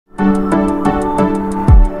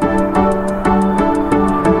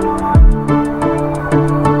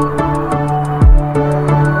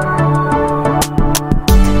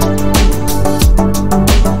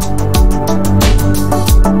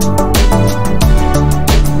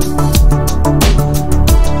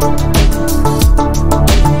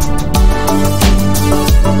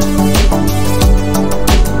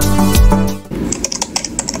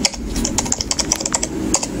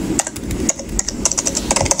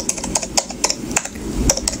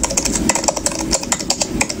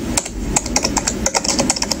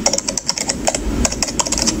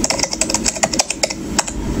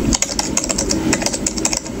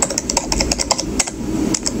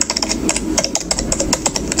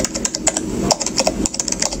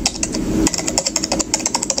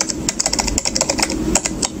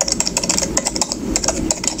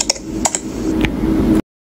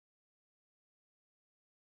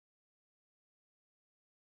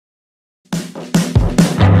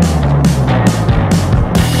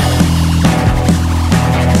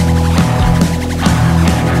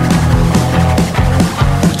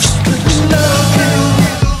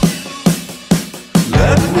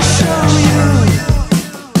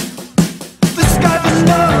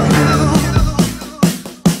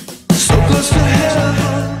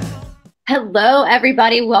Hello,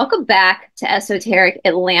 everybody. Welcome back to Esoteric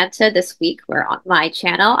Atlanta. This week, we're on my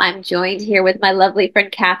channel. I'm joined here with my lovely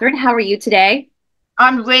friend, Catherine. How are you today?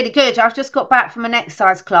 I'm really good. I've just got back from an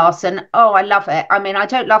exercise class and oh, I love it. I mean, I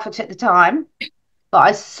don't love it at the time, but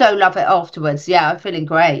I so love it afterwards. Yeah, I'm feeling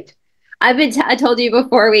great. I told you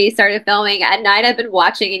before we started filming at night, I've been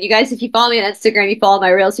watching, and you guys, if you follow me on Instagram, you follow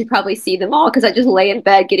my reels, you probably see them all because I just lay in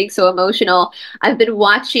bed getting so emotional. I've been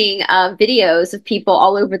watching videos of people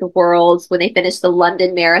all over the world when they finish the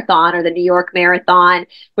London Marathon or the New York Marathon,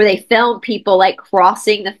 where they film people like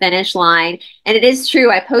crossing the finish line. And it is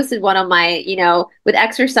true. I posted one on my, with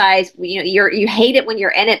exercise, you hate it when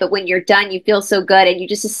you're in it, but when you're done, you feel so good. And you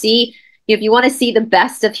just see, if you want to see the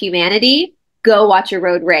best of humanity, go watch a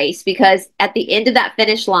road race, because at the end of that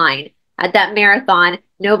finish line, at that marathon,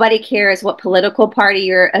 nobody cares what political party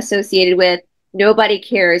you're associated with. Nobody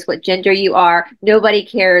cares what gender you are. Nobody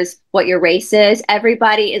cares what your race is.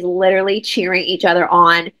 Everybody is literally cheering each other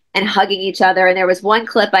on and hugging each other. And there was one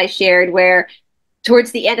clip I shared where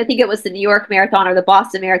towards the end, I think it was the New York Marathon or the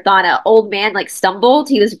Boston Marathon, an old man like stumbled.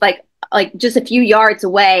 He was like just a few yards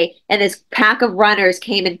away, and this pack of runners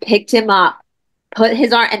came and picked him up, put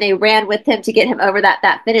his arm, and they ran with him to get him over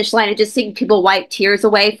that finish line. And just seeing people wipe tears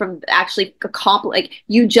away from actually like,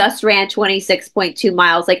 you just ran 26.2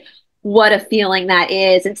 miles. Like, what a feeling that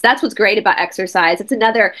is. And so that's what's great about exercise. It's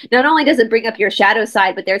another, not only does it bring up your shadow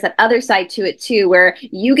side, but there's that other side to it too, where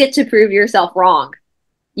you get to prove yourself wrong.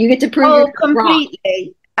 You get to prove Oh, yourself wrong.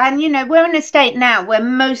 completely. And we're in a state now where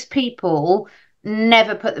most people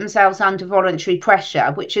never put themselves under voluntary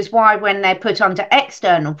pressure, which is why when they're put under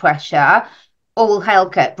external pressure, all hell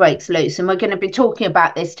breaks loose. And we're going to be talking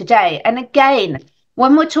about this today. And again,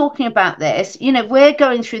 when we're talking about this, we're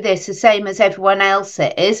going through this the same as everyone else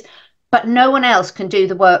is, but no one else can do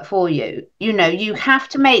the work for you. You have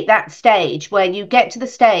to make that stage where you get to the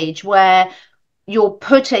stage where you're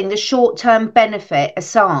putting the short-term benefit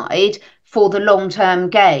aside for the long-term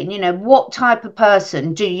gain. What type of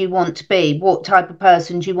person do you want to be? What type of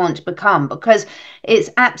person do you want to become? Because it's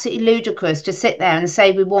absolutely ludicrous to sit there and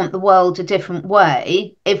say we want the world a different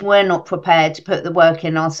way if we're not prepared to put the work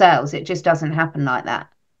in ourselves. It just doesn't happen like that.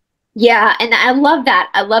 Yeah, and I love that.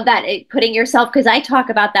 I love that putting yourself, because I talk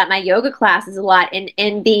about that in my yoga classes a lot.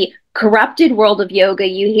 In the corrupted world of yoga,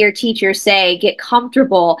 you hear teachers say, get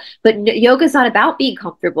comfortable, but yoga is not about being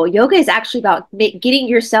comfortable. Yoga is actually about getting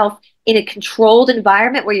yourself in a controlled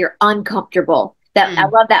environment where you're uncomfortable. That I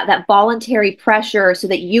love that voluntary pressure, so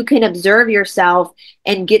that you can observe yourself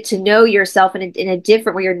and get to know yourself in a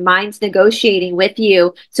different, where your mind's negotiating with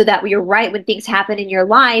you, so that you're right when things happen in your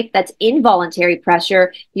life that's involuntary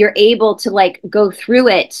pressure, you're able to like go through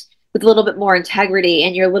it with a little bit more integrity,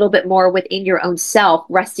 and you're a little bit more within your own self,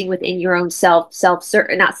 resting within your own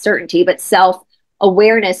certain, not certainty, but self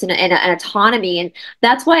awareness and autonomy. And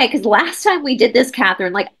that's why, because last time we did this,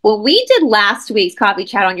 Catherine, like when we did last week's coffee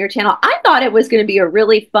chat on your channel, I thought it was going to be a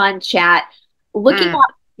really fun chat, looking Mm.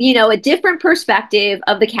 at, a different perspective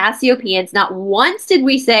of the Cassiopeans. Not once did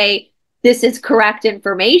we say this is correct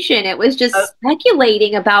information. It was Oh, just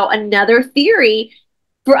speculating about another theory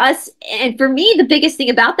for us. And for me, the biggest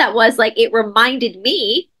thing about that was like, it reminded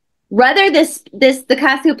me, whether the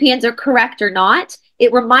Cassiopeians are correct or not,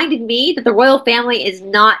 it reminded me that the royal family is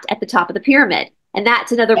not at the top of the pyramid. And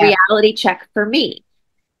that's another yeah. reality check for me.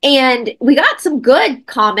 And we got some good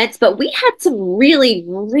comments, but we had some really,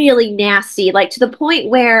 really nasty, like to the point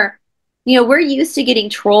where, we're used to getting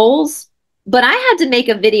trolls, but I had to make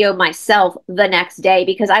a video myself the next day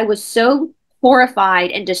because I was so horrified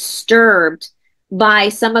and disturbed by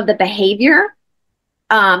some of the behavior,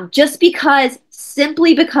 just because,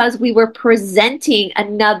 simply because we were presenting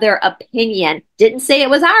another opinion. Didn't say it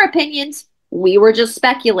was our opinions. We were just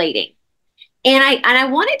speculating. And I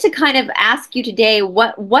wanted to kind of ask you today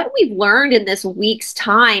what we've learned in this week's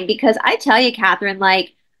time, because I tell you, Catherine,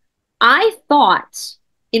 like, I thought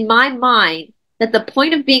in my mind that the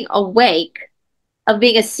point of being awake, of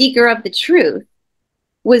being a seeker of the truth,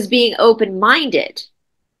 was being open-minded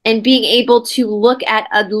and being able to look at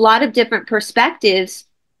a lot of different perspectives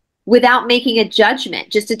without making a judgment,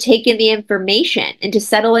 just to take in the information and to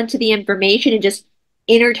settle into the information and just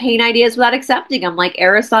entertain ideas without accepting them. Like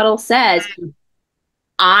Aristotle says,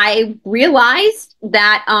 I realized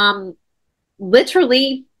that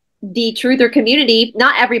literally the truther community,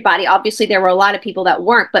 not everybody, obviously there were a lot of people that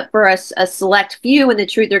weren't, but for a select few in the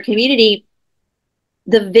truther community,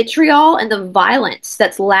 the vitriol and the violence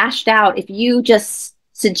that's lashed out if you just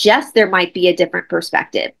suggest there might be a different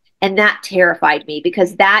perspective. And that terrified me,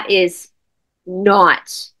 because that is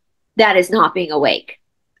not being awake.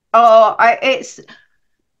 Oh,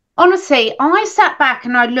 Honestly, I sat back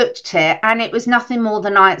and I looked at it, and it was nothing more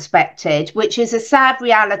than I expected, which is a sad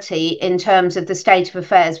reality in terms of the state of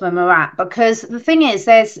affairs when we're at. Because the thing is,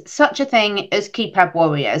 there's such a thing as keypad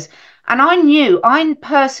warriors. And I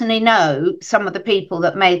personally know some of the people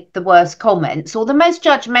that made the worst comments or the most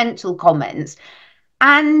judgmental comments.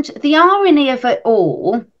 And the irony of it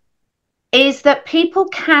all is that people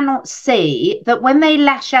cannot see that when they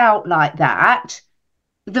lash out like that,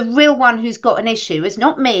 the real one who's got an issue is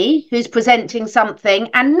not me, who's presenting something,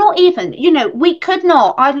 and not even, we could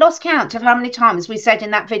not. I lost count of how many times we said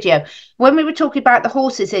in that video, when we were talking about the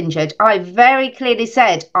horses injured, I very clearly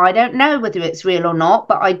said, I don't know whether it's real or not,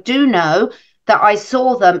 but I do know that I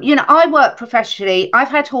saw them. I work professionally. I've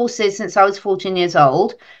had horses since I was 14 years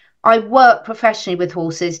old. I work professionally with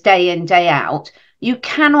horses day in, day out. You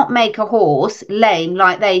cannot make a horse lame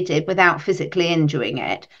like they did without physically injuring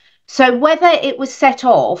it. So whether it was set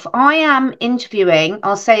off, I am interviewing,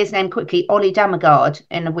 I'll say his name quickly, Ollie Damagard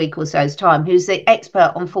in a week or so's time, who's the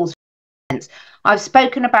expert on false fence. I've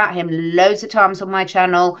spoken about him loads of times on my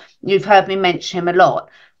channel. You've heard me mention him a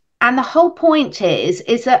lot. And the whole point is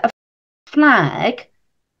that a flag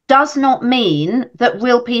does not mean that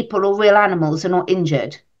real people or real animals are not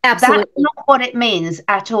injured. Absolutely. That's not what it means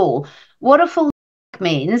at all. What a false flag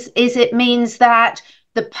means is it means that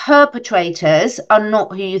the perpetrators are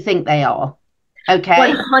not who you think they are.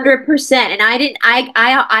 Okay. 100%. And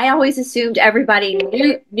I always assumed everybody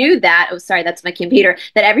knew that. Oh, sorry, that's my computer.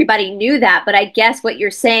 That everybody knew that. But I guess what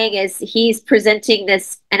you're saying is he's presenting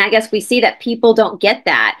this, and I guess we see that people don't get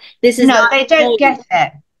that. This is no, they don't get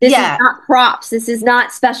it. This is not props. This is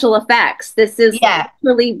not special effects. This is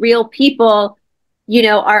really real people,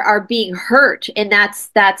 are being hurt, and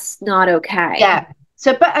that's not okay. Yeah.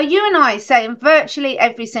 So, but you and I say in virtually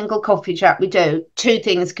every single coffee chat we do, two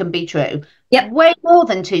things can be true. Yep. Way more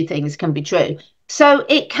than two things can be true. So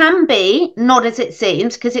it can be not as it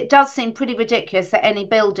seems, because it does seem pretty ridiculous that any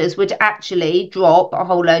builders would actually drop a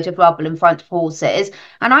whole load of rubble in front of horses.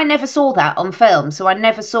 And I never saw that on film. So I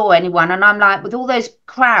never saw anyone. And I'm like, with all those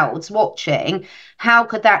crowds watching, how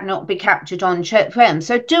could that not be captured on film?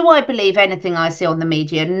 So do I believe anything I see on the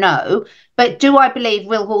media? No. But do I believe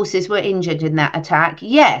real horses were injured in that attack?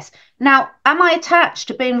 Yes. Now, am I attached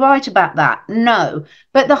to being right about that? No.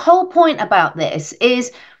 But the whole point about this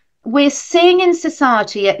is we're seeing in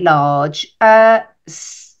society at large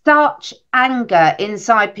such anger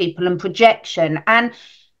inside people and projection. And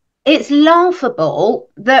it's laughable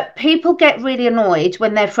that people get really annoyed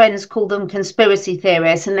when their friends call them conspiracy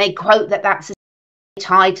theorists and they quote that that's a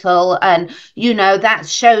title, and that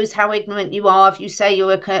shows how ignorant you are if you say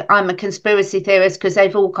I'm a conspiracy theorist, because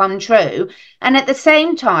they've all come true. And at the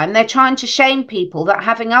same time, they're trying to shame people that are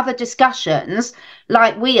having other discussions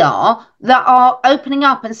like we are, that are opening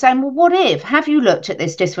up and saying, well, what if? Have you looked at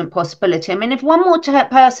this different possibility? I mean, if one more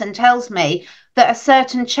person tells me that a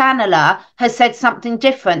certain channeler has said something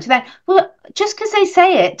different, then, well, just because they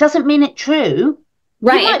say it doesn't mean it's true.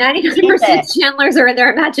 Right, and 99% channelers are in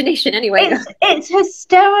their imagination anyway. It's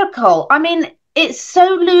hysterical. I mean, it's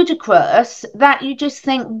so ludicrous that you just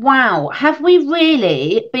think, wow, have we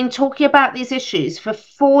really been talking about these issues for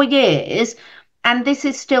 4 years? And this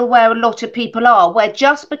is still where a lot of people are, where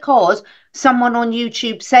just because someone on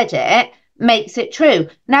YouTube said it makes it true.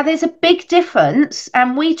 Now, there's a big difference,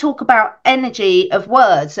 and we talk about energy of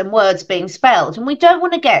words and words being spelled, and we don't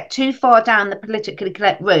want to get too far down the politically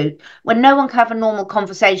correct route when no one can have a normal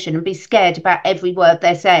conversation and be scared about every word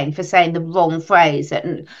they're saying for saying the wrong phrase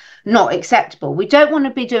and not acceptable. We don't want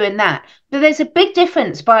to be doing that. But there's a big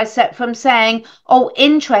difference from saying, oh,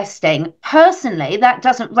 interesting. Personally, that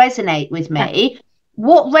doesn't resonate with me.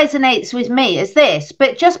 What resonates with me is this,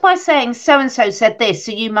 but just by saying so-and-so said this,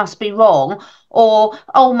 so you must be wrong, or,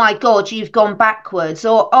 oh my God, you've gone backwards,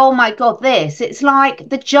 or, oh my God, this, it's like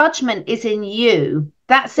the judgment is in you.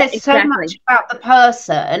 That says so much about the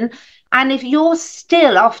person. And if you're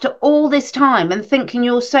still, after all this time, and thinking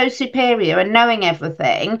you're so superior and knowing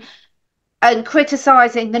everything and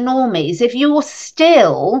criticizing the normies, if you're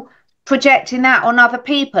still projecting that on other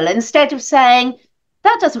people, instead of saying,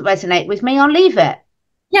 that doesn't resonate with me, I'll leave it.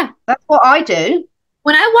 Yeah. That's what I do.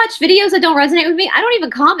 When I watch videos that don't resonate with me, I don't even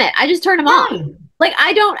comment. I just turn them off. Like,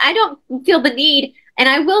 I don't feel the need. And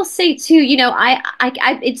I will say too,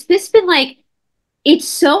 it's just been like, it's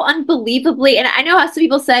so unbelievably, and I know how some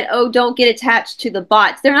people said, oh, don't get attached to the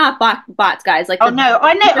bots. They're not bots, guys. Like, oh no,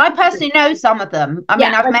 I personally know some of them. I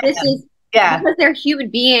mean, I've met them. Because they're human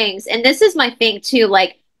beings. And this is my thing too.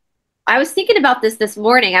 Like, I was thinking about this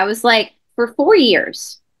morning. I was like, for 4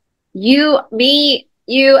 years, you, me,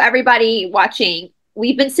 you, everybody watching,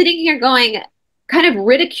 we've been sitting here going, kind of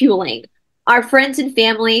ridiculing our friends and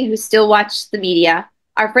family who still watch the media,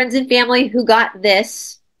 our friends and family who got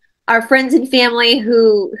this, our friends and family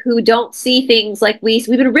who don't see things like we've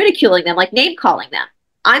been ridiculing them, like name calling them.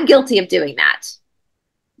 I'm guilty of doing that.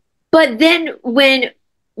 But then when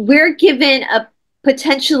we're given a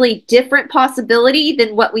potentially different possibility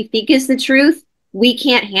than what we think is the truth, we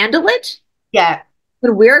can't handle it. Yeah.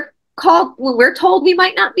 When we're told we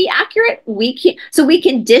might not be accurate, we can't, so we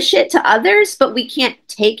can dish it to others, but we can't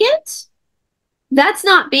take it. That's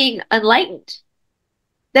not being enlightened.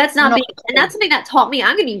 That's not Not being, and that's something that taught me.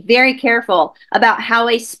 I'm going to be very careful about how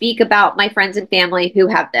I speak about my friends and family who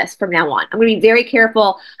have this from now on. I'm going to be very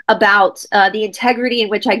careful about the integrity in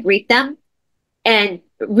which I greet them, and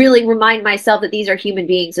really remind myself that these are human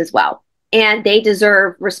beings as well. And they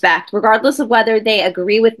deserve respect, regardless of whether they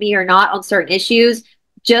agree with me or not on certain issues.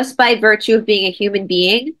 Just by virtue of being a human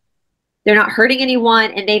being, they're not hurting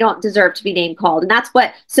anyone, and they don't deserve to be name called. And that's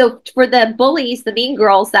what, so for the bullies, the mean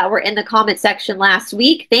girls that were in the comment section last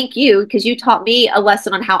week, thank you, because you taught me a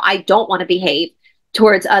lesson on how I don't want to behave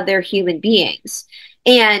towards other human beings.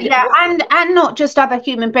 And yeah, and not just other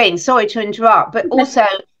human beings, sorry to interrupt, but also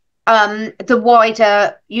the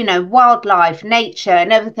wider, you know, wildlife, nature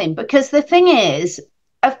and everything. Because the thing is,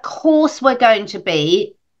 of course we're going to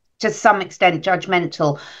be to some extent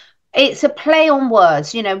judgmental. It's a play on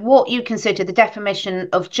words, you know, what you consider the definition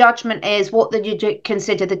of judgment is, what you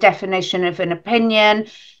consider the definition of an opinion.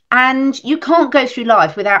 And you can't go through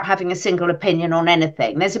life without having a single opinion on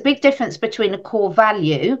anything. There's a big difference between a core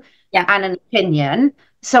value and an opinion.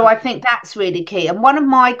 So I think that's really key. And one of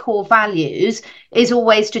my core values is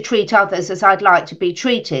always to treat others as I'd like to be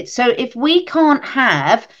treated. So if we can't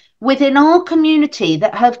have within our community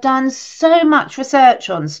that have done so much research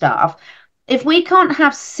on stuff, if we can't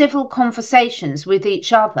have civil conversations with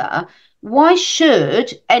each other, why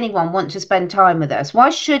should anyone want to spend time with us? Why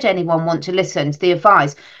should anyone want to listen to the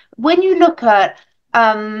advice? When you look at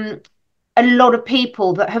a lot of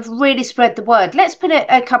people that have really spread the word, let's put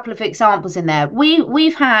a couple of examples in there.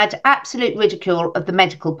 We've had absolute ridicule of the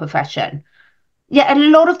medical profession. Yeah, a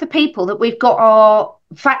lot of the people that we've got our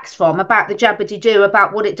facts from about the jabbity-do,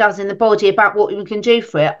 about what it does in the body, about what we can do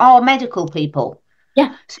for it, are medical people.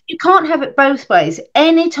 yeah, So you can't have it both ways.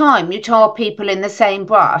 Anytime you tar people in the same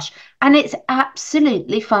brush, and it's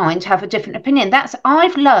absolutely fine to have a different opinion.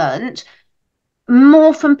 I've learned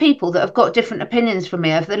more from people that have got different opinions from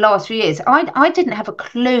me over the last few years. I didn't have a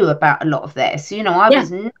clue about a lot of this. You know, I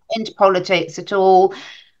was not into politics at all.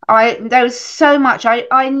 There was so much.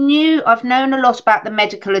 I've known a lot about the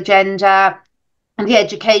medical agenda and the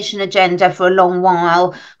education agenda for a long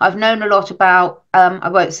while. I've known a lot about, I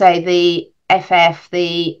won't say the FF,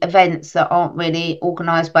 the events that aren't really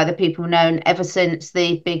organised by the people known ever since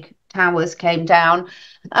the big towers came down.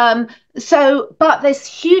 But there's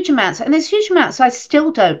huge amounts, and there's huge amounts I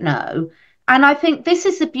still don't know. And I think this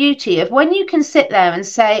is the beauty of when you can sit there and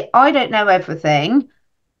say, I don't know everything.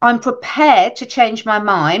 I'm prepared to change my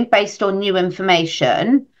mind based on new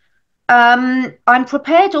information. I'm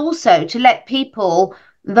prepared also to let people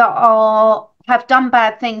that have done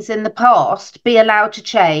bad things in the past be allowed to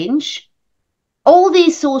change. All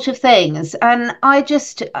these sort of things. And I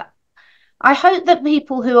hope that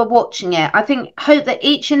people who are watching it, hope that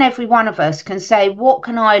each and every one of us can say, what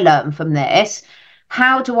can I learn from this?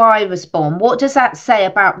 How do I respond? What does that say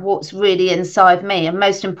about what's really inside me? And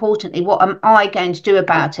most importantly, what am I going to do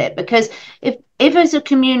about it? Because if as a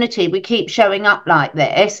community we keep showing up like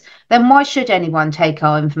this, then why should anyone take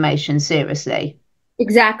our information seriously?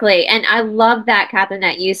 exactly. And I love that, Catherine,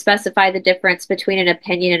 that you specify the difference between an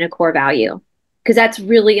opinion and a core value, because that's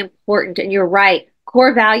really important. And you're right.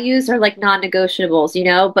 Core values are like non-negotiables, you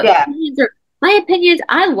know, but Yeah. my opinions,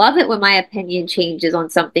 I love it when my opinion changes on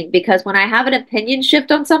something, because when I have an opinion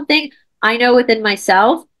shift on something, I know within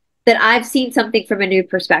myself that I've seen something from a new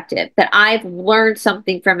perspective, that I've learned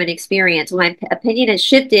something from an experience. When my opinion has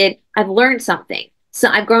shifted, I've learned something. So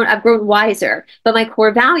I've grown wiser, but my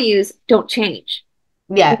core values don't change.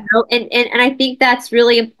 You Yeah. know? And I think that's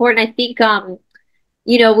really important. I think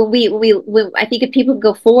you know, when I think if people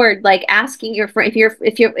go forward, like asking your friend,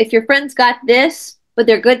 if your friends got this, but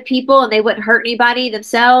they're good people and they wouldn't hurt anybody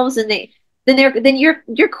themselves, and then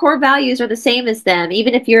your core values are the same as them,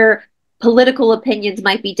 even if your political opinions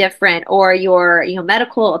might be different, or your, you know,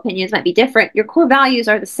 medical opinions might be different, your core values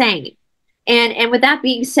are the same. And with that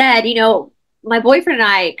being said, you know, my boyfriend and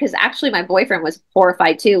I, because actually my boyfriend was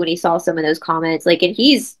horrified too when he saw some of those comments, like, and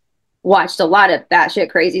he's watched a lot of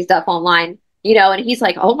batshit crazy stuff online, you know, and he's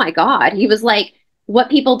like, oh my God. He was like,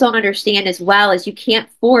 what people don't understand as well is you can't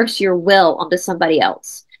force your will onto somebody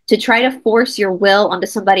else. To try to force your will onto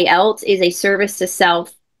somebody else is a service to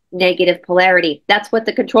self, negative polarity. That's what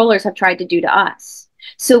the controllers have tried to do to us.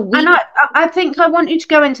 So And we I think I want you to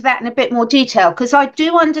go into that in a bit more detail, because I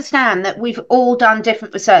do understand that we've all done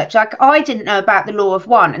different research. Like, I didn't know about the law of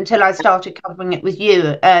one until I started covering it with you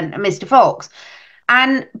and Mr. Fox.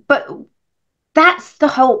 But that's the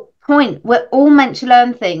whole point. We're all meant to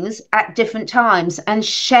learn things at different times and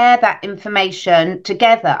share that information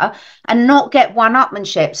together and not get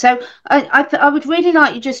one-upmanship. So I would really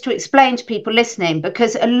like you just to explain to people listening,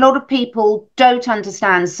 because a lot of people don't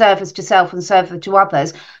understand service to self and service to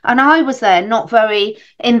others. And I was there not very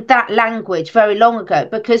in that language very long ago,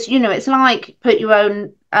 because, you know, it's like put your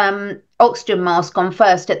own oxygen mask on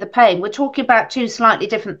first at the pain. We're talking about two slightly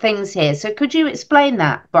different things here. So could you explain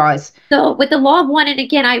that, Bryce? So with the Law of One, and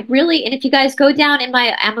again, I really, and if you guys go down in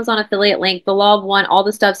my Amazon affiliate link, the Law of One, all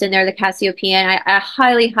the stuff's in there, the Cassiopeia. I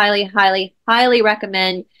highly, highly, highly, highly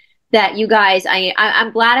recommend that you guys,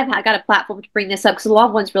 I'm glad I got a platform to bring this up, because the Law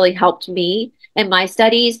of One's really helped me in my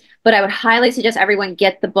studies, but I would highly suggest everyone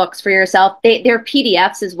get the books for yourself. They're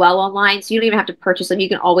PDFs as well online, so you don't even have to purchase them. You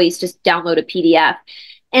can always just download a PDF.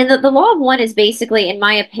 And the Law of One is basically, in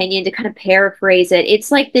my opinion, to kind of paraphrase it,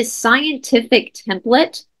 it's like this scientific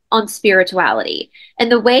template on spirituality. And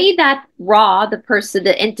the way that Ra, the person,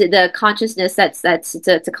 the consciousness it's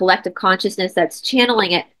a collective consciousness that's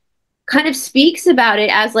channeling it, kind of speaks about it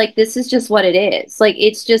as like, this is just what it is. Like,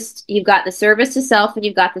 it's just, you've got the service to self and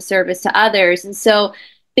you've got the service to others. And so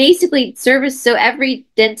basically service, so every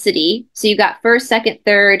density, so you've got first, second,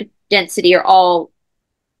 third density are all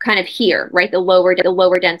kind of here, right? The lower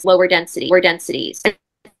densities.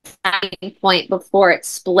 Point before it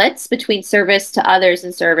splits between service to others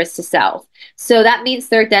and service to self. So that means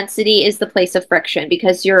third density is the place of friction,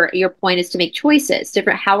 because your point is to make choices.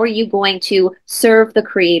 Different. How are you going to serve the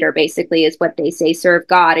creator, basically, is what they say. Serve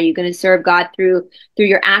God. Are you going to serve God through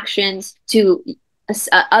your actions to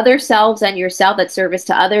other selves and yourself, that service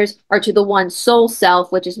to others, or to the one soul self,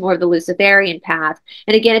 which is more of the Luciferian path?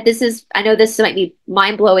 And again, if this is, I know this might be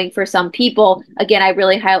mind-blowing for some people, again, I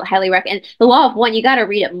really highly recommend the Law of One. You got to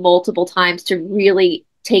read it multiple times to really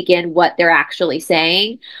take in what they're actually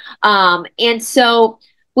saying. And so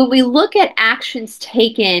when we look at actions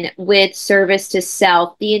taken with service to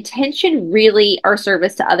self, the intention really, or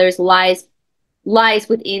service to others, lies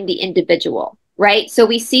within the individual. Right. So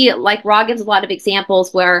we see, like, Ra gives a lot of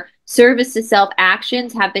examples where service to self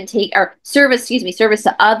actions have been taken, or service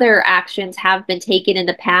to other actions have been taken in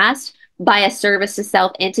the past by a service to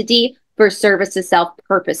self entity for service to self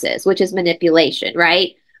purposes, which is manipulation.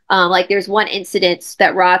 Right. Like, there's one incident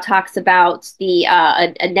that Ra talks about,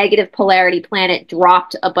 a negative polarity planet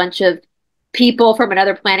dropped a bunch of people from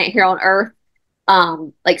another planet here on Earth,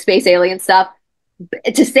 like space alien stuff,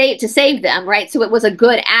 to save them, right? So it was a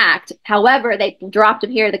good act. However, they dropped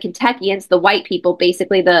them here, the Kentuckians, the white people,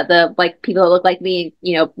 basically the like people that look like me,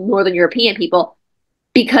 you know, Northern European people,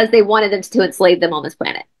 because they wanted them to enslave them on this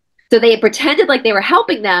planet. So they pretended like they were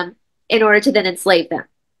helping them in order to then enslave them,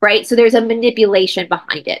 right? So there's a manipulation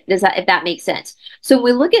behind it. Does that, if that makes sense? So when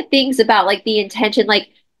we look at things about like the intention,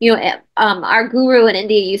 like, you know, our guru in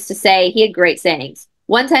India used to say, he had great sayings: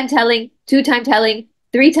 one time telling, two time telling,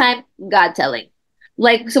 three time God telling.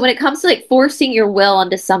 Like, so when it comes to like forcing your will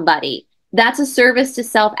onto somebody, that's a service to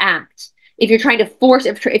self act. If you're trying to force,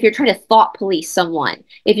 if you're trying to thought police someone,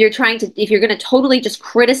 if you're going to totally just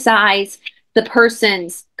criticize the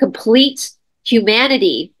person's complete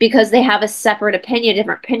humanity because they have a separate opinion, a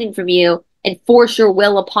different opinion from you, and force your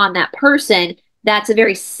will upon that person, that's a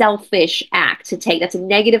very selfish act to take. That's a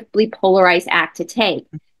negatively polarized act to take.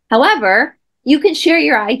 However, you can share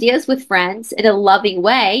your ideas with friends in a loving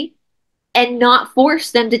way and not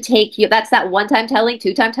force them to take you. That's that one time telling,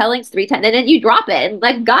 two time tellings, three times, and then you drop it, and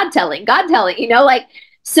like God telling, you know, like,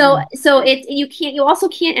 so it's, you also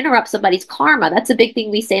can't interrupt somebody's karma. That's a big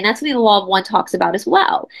thing we say, and that's something the Law of One talks about as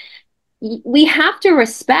well. We have to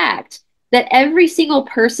respect that every single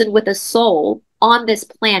person with a soul on this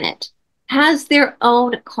planet has their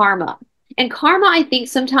own karma. And karma, I think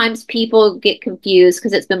sometimes people get confused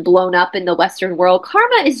because it's been blown up in the Western world.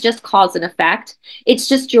 Karma is just cause and effect. It's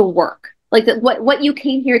just your work. Like what you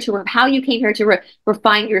came here to, how you came here to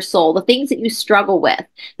refine your soul, the things that you struggle with,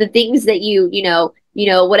 the things that you know,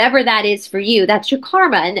 whatever that is for you, that's your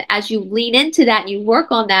karma. And as you lean into that and you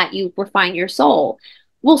work on that, you refine your soul.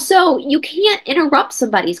 Well, so you can't interrupt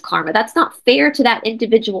somebody's karma. That's not fair to that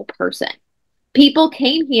individual person. People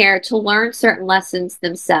came here to learn certain lessons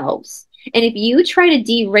themselves. And if you try to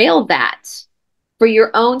derail that for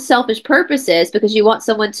your own selfish purposes because you want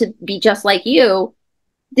someone to be just like you,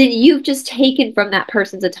 then you've just taken from that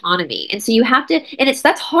person's autonomy. And so you have to, and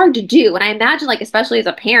that's hard to do. And I imagine, like, especially as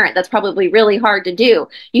a parent, that's probably really hard to do,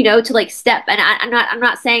 to like step, and I'm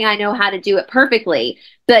not saying I know how to do it perfectly,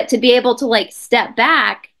 but to be able to like step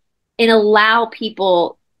back and allow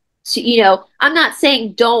people to, I'm not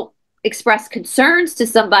saying don't express concerns to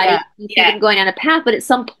somebody, Yeah, you see them going on a path, but at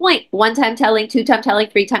some point, one time telling, two time telling,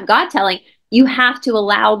 three time God telling, you have to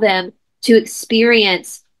allow them to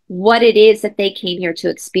experience what it is that they came here to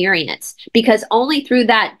experience. Because only through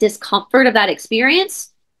that discomfort of that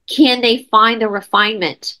experience can they find the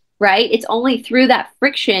refinement, right? It's only through that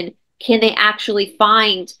friction can they actually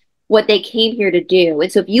find what they came here to do.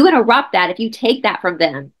 And so if you interrupt that, if you take that from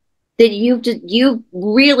them, then you've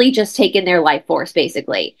really just taken their life force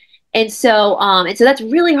basically. And so that's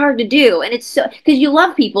really hard to do. And it's so because you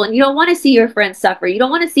love people and you don't want to see your friends suffer. You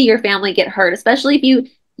don't want to see your family get hurt, especially if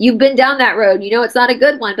you've been down that road. It's not a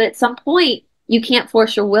good one, but at some point you can't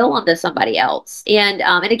force your will onto somebody else. And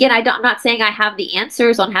again, I'm not saying I have the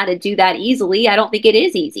answers on how to do that easily. I don't think it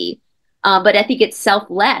is easy. But I think it's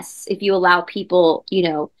selfless if you allow people,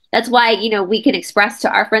 that's why, we can express to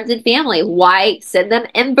our friends and family, why send them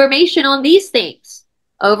information on these things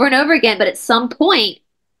over and over again. But at some point,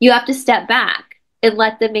 you have to step back and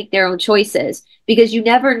let them make their own choices, because you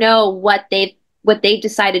never know what they've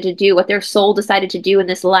decided to do, what their soul decided to do in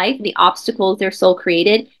this life, and the obstacles their soul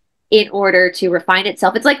created in order to refine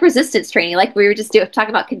itself. It's like resistance training, like we were just talking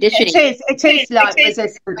about conditioning. It is like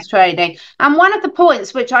resistance training. And one of the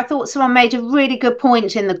points which I thought someone made a really good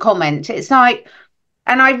point in the comment, it's like,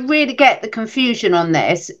 and I really get the confusion on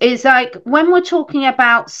this, is like when we're talking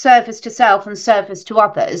about service to self and service to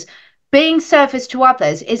others, being service to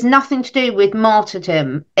others is nothing to do with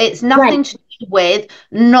martyrdom. It's Right. nothing to do with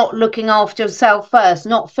not looking after yourself first,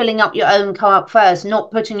 not filling up your own cup first,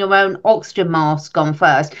 not putting your own oxygen mask on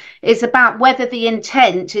first. It's about whether the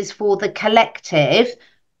intent is for the collective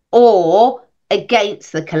or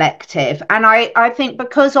against the collective. And I think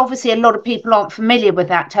because obviously a lot of people aren't familiar with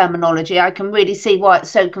that terminology, I can really see why it's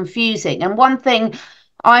so confusing. And one thing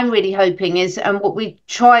I'm really hoping is, and what we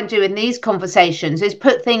try and do in these conversations, is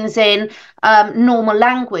put things in normal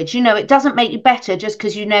language. It doesn't make you better just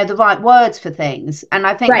because you know the right words for things. And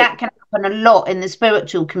I think Right. that can happen a lot in the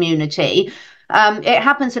spiritual community. It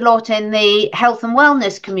happens a lot in the health and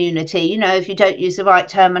wellness community. If you don't use the right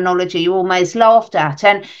terminology, you're almost laughed at.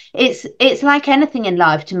 And it's like anything in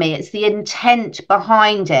life to me. It's the intent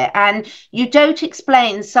behind it. And you don't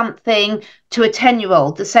explain something to a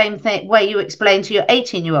 10-year-old the same way you explain to your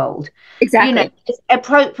 18-year-old. Exactly. It's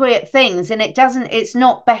appropriate things, and it's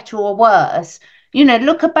not better or worse.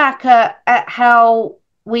 Look back at how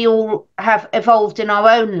we all have evolved in our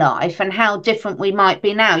own life and how different we might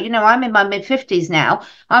be now. I'm in my mid-50s now.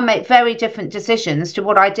 I make very different decisions to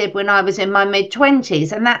what I did when I was in my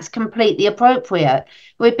mid-20s, and that's completely appropriate.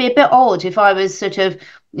 It would be a bit odd if I was sort of,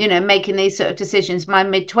 making these sort of decisions in my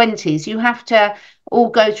mid-20s. You have to all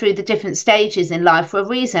go through the different stages in life for a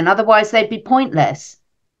reason. Otherwise, they'd be pointless.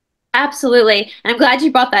 Absolutely. And I'm glad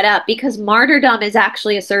you brought that up, because martyrdom is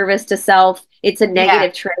actually a service to self. It's a Yeah,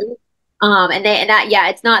 negative trait. And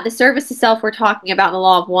it's not the service to self we're talking about in the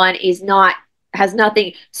law of one is not, has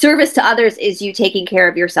nothing, service to others is you taking care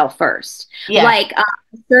of yourself first. yeah, Like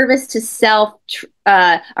service to self,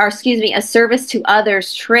 or excuse me, a service to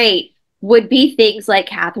others trait would be things like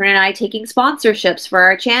Catherine and I taking sponsorships for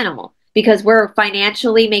our channel, because we're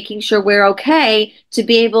financially making sure we're okay to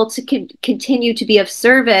be able to continue to be of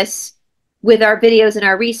service with our videos and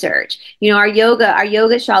our research. Our yoga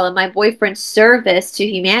shala, my boyfriend's service to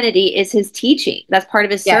humanity is his teaching. That's part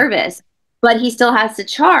of his yeah. service. But he still has to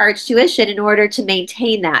charge tuition in order to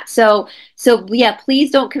maintain that. So yeah, please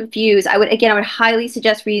don't confuse. I would highly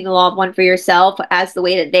suggest reading the Law of One for yourself as the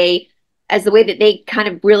way that they kind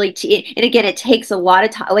of really and again, it takes a lot of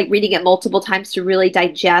time, like reading it multiple times to really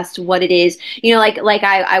digest what it is. Like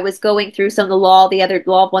I was going through some of the law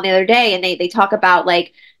of one the other day, and they talk about,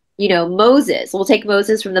 like, Moses. We'll take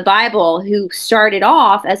Moses from the Bible, who started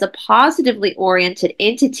off as a positively oriented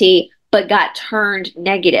entity, but got turned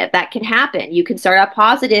negative. That can happen. You can start out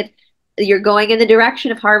positive. You're going in the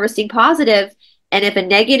direction of harvesting positive, and if a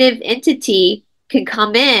negative entity can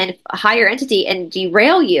come in, a higher entity, and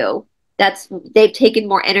derail you, they've taken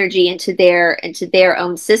more energy into their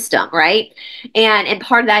own system, right? And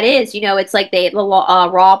part of that is, it's like the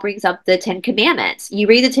law, Raw brings up the Ten Commandments. You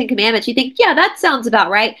read the Ten Commandments, you think, yeah, that sounds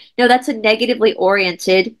about right. No, that's a negatively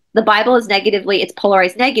oriented. The Bible is negatively, it's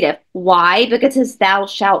polarized negative. Why? Because it says, "Thou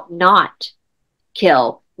shalt not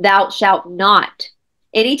kill. Thou shalt not."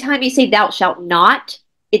 Anytime you say "thou shalt not,"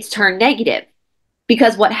 it's turned negative.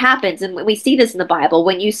 Because what happens, and we see this in the Bible,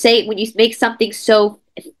 when you make something so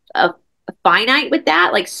finite with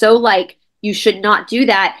that, like so like you should not do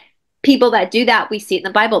that. People that do that, we see it in the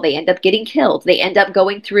Bible, they end up getting killed. They end up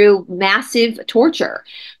going through massive torture.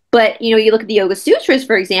 But you look at the Yoga Sutras,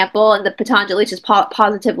 for example, and the Patanjali is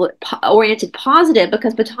positive oriented positive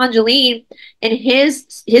because Patanjali in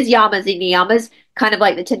his yamas and niyamas, kind of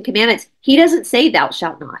like the Ten Commandments, he doesn't say thou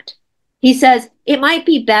shalt not. He says it might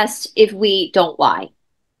be best if we don't lie.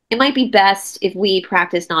 It might be best if we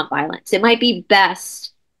practice nonviolence. It might be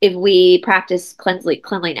best if we practice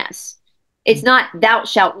cleanliness. It's not thou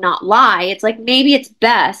shalt not lie. It's like maybe it's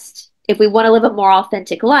best if we want to live a more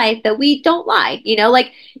authentic life that we don't lie.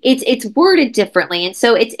 Like it's worded differently. And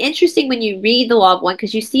so it's interesting when you read the Law of One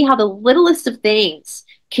because you see how the littlest of things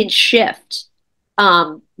can shift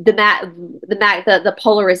the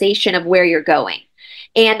polarization of where you're going.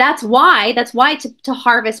 And that's why to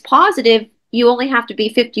harvest positive, you only have to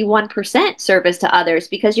be 51% service to others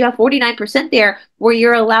because you have 49% there where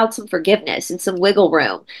you're allowed some forgiveness and some wiggle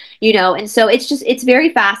room, and so it's very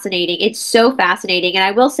fascinating. It's so fascinating. And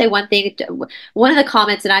I will say one thing, one of the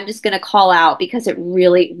comments that I'm just going to call out because it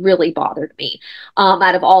really, really bothered me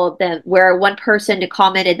out of all of them, where one person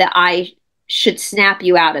commented that I should snap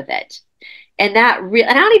you out of it. And and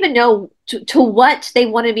I don't even know to what they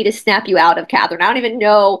wanted me to snap you out of, Catherine. I don't even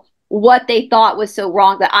know what they thought was so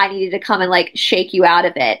wrong that I needed to come and like shake you out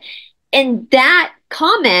of it. And that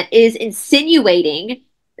comment is insinuating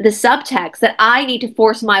the subtext that I need to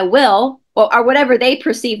force my will or whatever they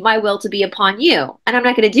perceive my will to be upon you. And I'm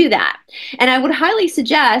not going to do that. And I would highly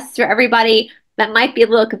suggest for everybody that might be a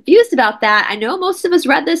little confused about that. I know most of us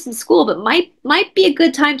read this in school, but might be a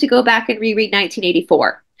good time to go back and reread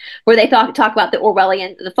 1984, where they talk about the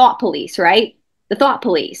Orwellian, the thought police, right? The thought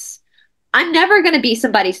police. I'm never going to be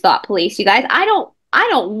somebody's thought police, you guys. I don't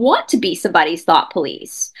want to be somebody's thought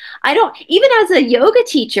police. I don't, even as a yoga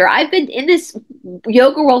teacher, I've been in this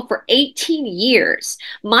yoga world for 18 years.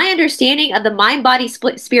 My understanding of the mind-body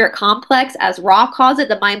split spirit complex, as Ra calls it,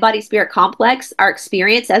 the mind-body spirit complex, our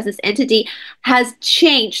experience as this entity has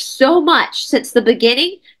changed so much since the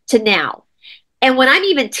beginning to now. And when I'm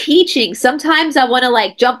even teaching, sometimes I want to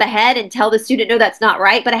like jump ahead and tell the student, no, that's not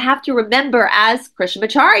right. But I have to remember, as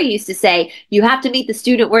Krishnamacharya used to say, you have to meet the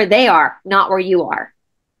student where they are, not where you are.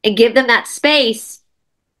 And give them that space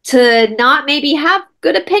to not maybe have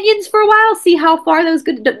good opinions for a while, see how far those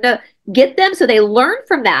good get them so they learn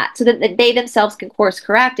from that so that they themselves can course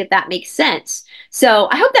correct, if that makes sense. So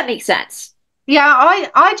I hope that makes sense. Yeah,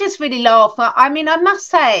 I just really laugh. I mean, I must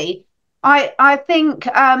say, I think...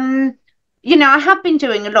 I have been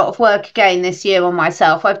doing a lot of work again this year on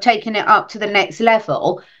myself. I've taken it up to the next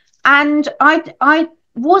level. And I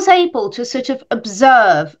was able to sort of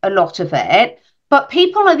observe a lot of it. But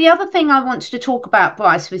the other thing I wanted to talk about,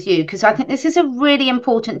 Bryce, with you, because I think this is a really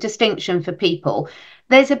important distinction for people.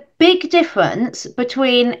 There's a big difference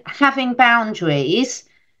between having boundaries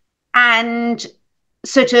and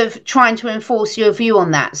sort of trying to enforce your view on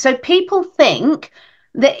that. So people think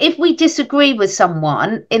that if we disagree with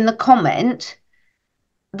someone in the comment,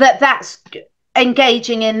 that's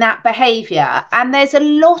engaging in that behavior. And there's a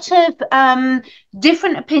lot of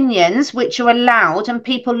different opinions which are allowed, and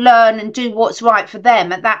people learn and do what's right for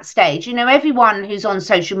them at that stage. Everyone who's on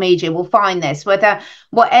social media will find this,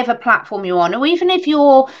 whatever platform you're on, or even if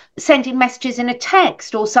you're sending messages in a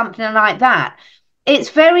text or something like that.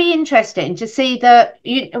 It's very interesting to see that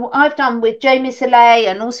I've done with Jamie Soleil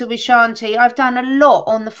and also with Shanti. I've done a lot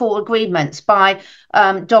on the Four Agreements by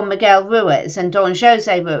Don Miguel Ruiz and Don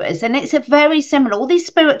Jose Ruiz. And it's a very similar, all these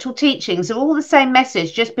spiritual teachings are all the same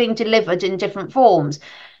message, just being delivered in different forms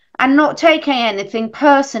and not taking anything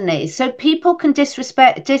personally. So people can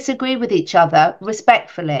disagree with each other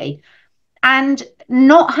respectfully and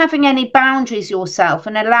not having any boundaries yourself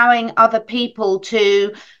and allowing other people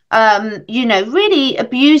to really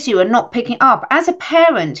abuse you and not picking up. As a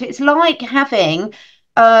parent, it's like having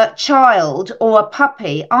a child or a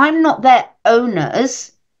puppy. I'm not their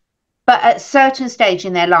owners, but at a certain stage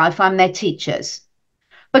in their life, I'm their teachers.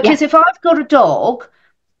 Because if I've got a dog,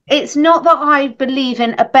 it's not that I believe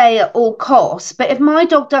in obey at all costs, but if my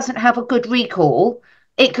dog doesn't have a good recall,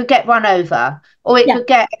 it could get run over or it could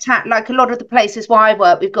get attacked. Like a lot of the places where I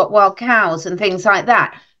work, we've got wild cows and things like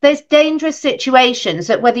that. There's dangerous situations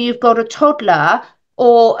that whether you've got a toddler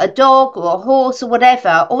or a dog or a horse or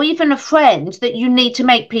whatever, or even a friend, that you need to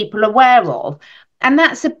make people aware of. And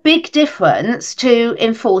that's a big difference to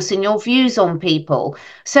enforcing your views on people.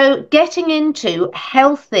 So getting into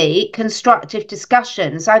healthy, constructive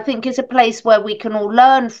discussions, I think, is a place where we can all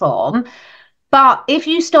learn from. But if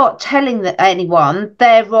you start telling anyone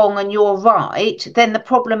they're wrong and you're right, then the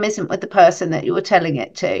problem isn't with the person that you were telling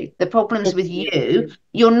it to. The problem's with It's you.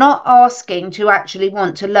 You're not asking to actually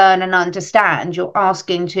want to learn and understand. You're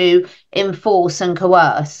asking to enforce and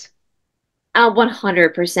coerce.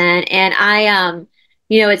 100%. And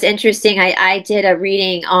it's interesting. I did a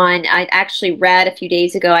reading on, I actually read a few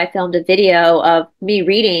days ago, I filmed a video of me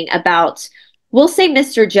reading about, we'll say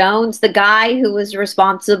Mr. Jones, the guy who was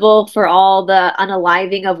responsible for all the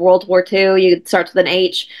unaliving of World War II. You start with an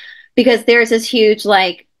H, because there's this huge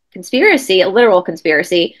like conspiracy, a literal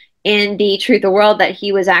conspiracy in the Truth of World that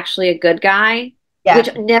he was actually a good guy, Yeah.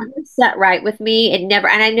 which never set right with me. It never,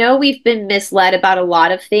 and I know we've been misled about a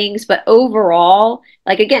lot of things, but overall,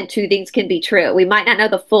 like again, two things can be true. We might not know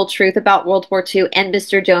the full truth about World War II, and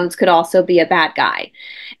Mr. Jones could also be a bad guy.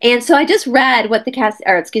 And so I just read what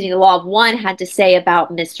the Law of One had to say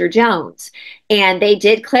about Mr. Jones. And they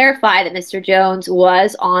did clarify that Mr. Jones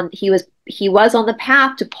he was on the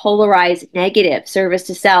path to polarize negative service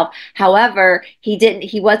to self. However,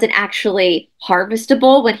 he wasn't actually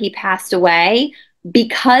harvestable when he passed away,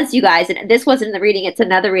 because you guys, and this wasn't in the reading, it's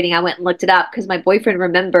another reading. I went and looked it up because my boyfriend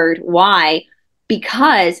remembered why.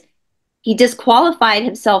 Because he disqualified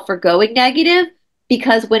himself for going negative,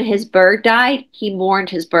 because when his bird died, he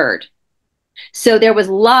mourned his bird. So there was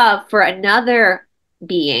love for another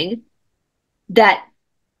being that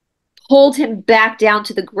pulled him back down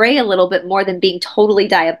to the gray a little bit more than being totally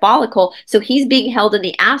diabolical. So he's being held in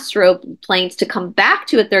the astral planes to come back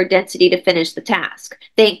to a third density to finish the task.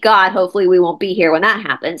 Thank God. Hopefully we won't be here when that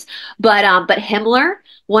happens. But Himmler,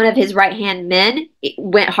 one of his right hand men,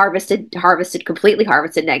 completely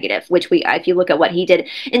harvested negative, which if you look at what he did.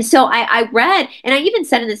 And so I read, and I even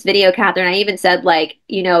said in this video, Catherine, I even said, like,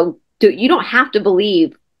 you don't have to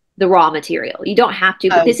believe the raw material. You don't have to,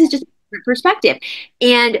 but this is just perspective.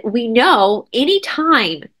 And we know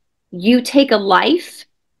anytime you take a life,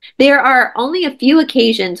 there are only a few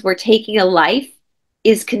occasions where taking a life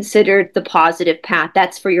is considered the positive path.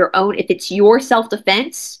 That's for your own, if it's your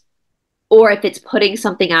self-defense or if it's putting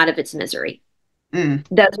something out of its misery. Those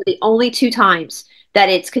are the only two times that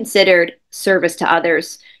it's considered service to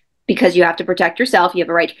others, because you have to protect yourself. You have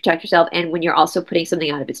a right to protect yourself. And when you're also putting something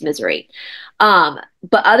out of its misery.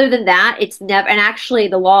 But other than that, it's never, and actually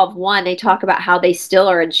the Law of One, they talk about how they still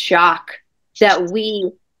are in shock that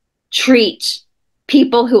we treat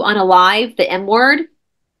people who unalive, the M word,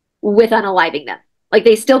 with unaliving them. Like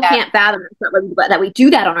they still can't fathom that we do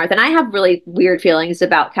that on Earth. And I have really weird feelings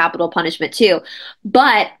about capital punishment too.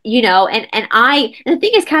 But, and the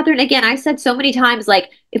thing is, Catherine, again, I said so many times,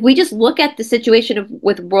 like, if we just look at the situation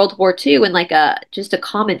with World War II and like just a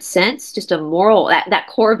common sense, just a moral, that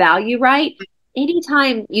core value, right?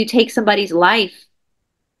 Anytime you take somebody's life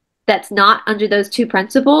that's not under those two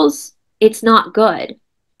principles, it's not good.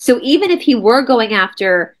 So even if he were going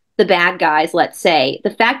after the bad guys, let's say, the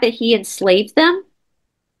fact that he enslaved them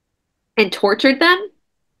and tortured them,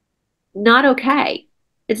 not okay.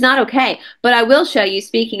 It's not okay. But I will show you,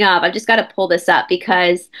 speaking of, I've just got to pull this up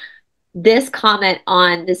because this comment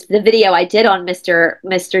on the video I did on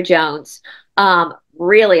Mr. Jones,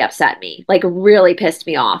 really upset me, like really pissed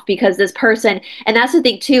me off, because this person, and that's the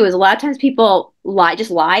thing too, is a lot of times people flat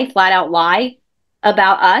out lie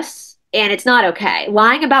about us. And it's not okay.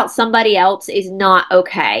 Lying about somebody else is not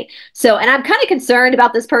okay. So, and I'm kind of concerned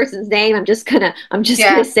about this person's name. I'm just gonna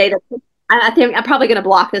say that I think I'm probably gonna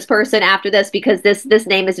block this person after this, because this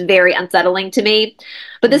name is very unsettling to me.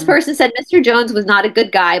 But this person said, Mr. Jones was not a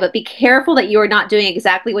good guy, but be careful that you are not doing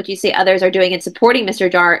exactly what you say others are doing in supporting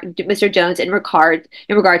Mr. Jones in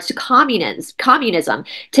regards to communism.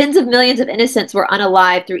 Tens of millions of innocents were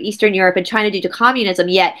unalived through Eastern Europe and China due to communism,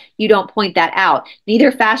 yet you don't point that out.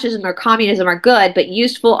 Neither fascism nor communism are good, but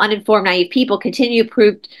useful, uninformed, naive people continue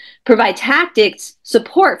to provide tactics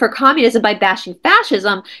support for communism by bashing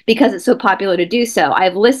fascism because it's so popular to do so.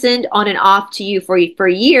 I've listened on and off to you for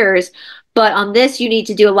years, but on this, you need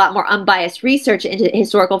to do a lot more unbiased research into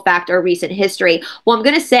historical fact or recent history. Well, I'm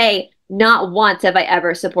going to say not once have I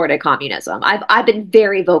ever supported communism. I've been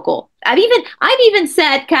very vocal. I've even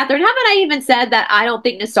said, Catherine, haven't I even said that I don't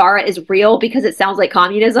think Nasara is real because it sounds like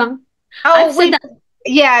communism?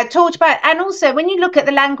 Yeah, talked about, and also when you look at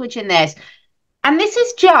the language in this, and this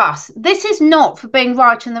is not for being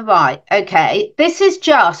right and the right, okay? This is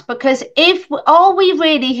just because are we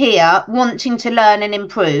really here wanting to learn and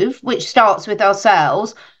improve, which starts with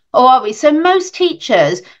ourselves, or are we? So most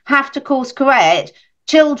teachers have to course correct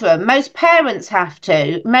children, most parents have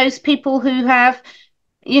to, most people who have,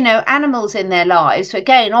 animals in their lives,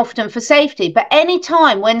 again, often for safety. But any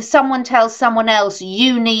time when someone tells someone else,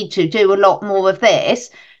 you need to do a lot more of this,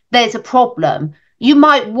 there's a problem. You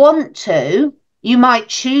might want to, you might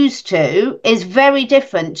choose to, is very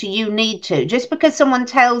different to you need to. Just because someone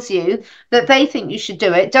tells you that they think you should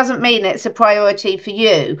do it doesn't mean it's a priority for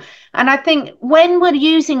you. And I think when we're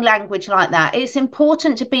using language like that, it's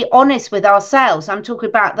important to be honest with ourselves. I'm talking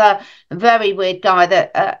about the very weird guy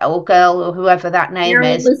that, or girl, or whoever that name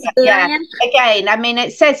Marion is. Yeah, Luciferian. again, I mean,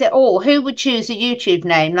 it says it all. Who would choose a YouTube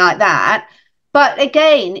name like that? But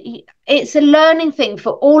again, it's a learning thing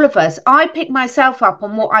for all of us. I pick myself up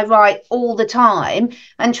on what I write all the time.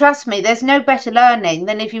 And trust me, there's no better learning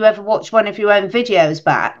than if you ever watch one of your own videos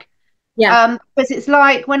back. Yeah. Because it's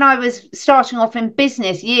like when I was starting off in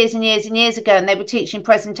business years and years and years ago, and they were teaching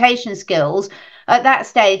presentation skills. At that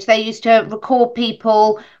stage, they used to record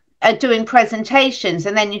people doing presentations,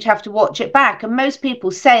 and then you'd have to watch it back. And most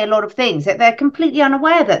people say a lot of things that they're completely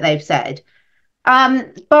unaware that they've said.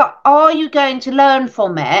 But are you going to learn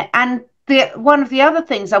from it? And one of the other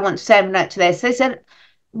things I want to say in note to this is that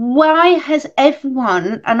why has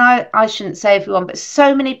everyone, and I shouldn't say everyone, but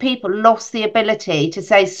so many people lost the ability to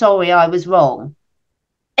say, sorry, I was wrong?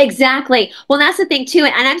 Exactly. Well, that's the thing too.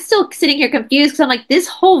 And I'm still sitting here confused because I'm like, this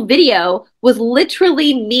whole video was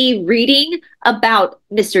literally me reading about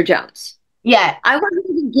Mr. Jones. Yeah. I wasn't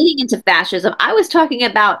even getting into fascism. I was talking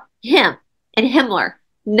about him and Himmler,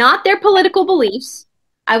 not their political beliefs.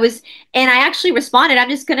 I was, and I actually responded. I'm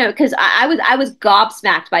just gonna, because I was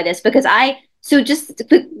gobsmacked by this because so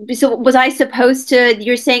was I supposed to?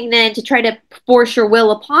 You're saying then to try to force your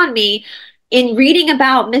will upon me in reading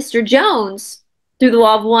about Mr. Jones through the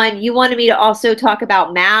law of one, you wanted me to also talk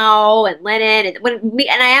about Mao and Lenin and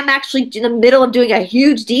I am actually in the middle of doing a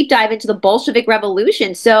huge deep dive into the Bolshevik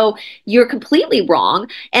Revolution. So you're completely wrong.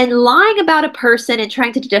 And lying about a person and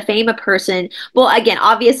trying to defame a person, well, again,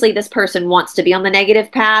 obviously this person wants to be on the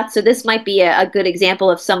negative path. So this might be a good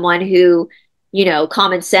example of someone who, you know,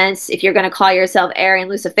 common sense. If you're going to call yourself Aryan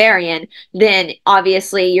Luciferian, then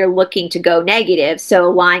obviously you're looking to go negative. So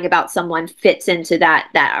lying about someone fits into that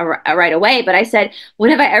right away. But I said, when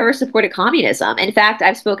have I ever supported communism? In fact,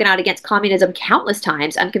 I've spoken out against communism countless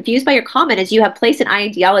times. I'm confused by your comment as you have placed an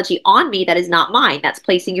ideology on me that is not mine. That's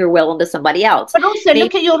placing your will into somebody else. But also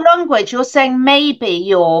look at your language. You're saying maybe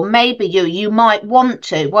you might want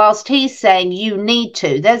to, whilst he's saying you need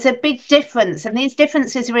to. There's a big difference, and these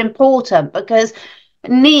differences are important because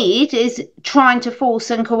need is trying to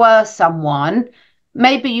force and coerce someone.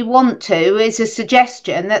 Maybe you want to is a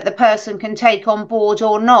suggestion that the person can take on board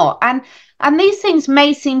or not. And these things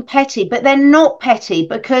may seem petty, but they're not petty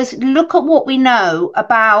because look at what we know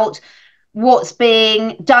about what's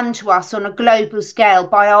being done to us on a global scale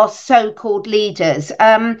by our so-called leaders.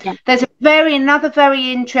 Yeah. There's another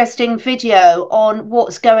very interesting video on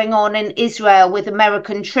what's going on in Israel with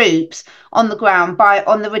American troops on the ground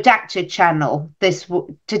on the Redacted channel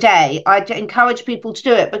today. I'd encourage people to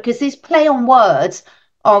do it because these play on words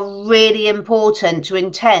are really important to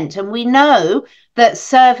intent. And we know that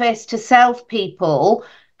service to self people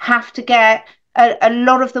have to get a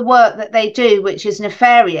lot of the work that they do, which is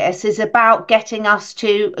nefarious, is about getting us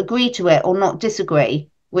to agree to it or not disagree,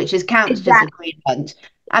 which is counter disagreement.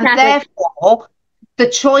 And therefore, the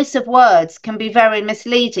choice of words can be very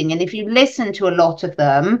misleading. And if you listen to a lot of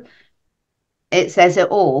them, it says it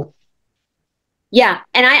all. Yeah,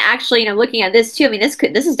 and I actually, you know, looking at this too. I mean, this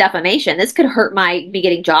is defamation. This could hurt me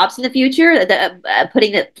getting jobs in the future.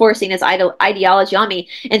 Forcing this ideology on me,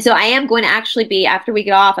 and so I am going to actually be after we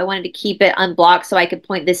get off. I wanted to keep it unblocked so I could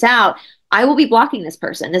point this out. I will be blocking this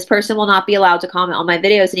person. This person will not be allowed to comment on my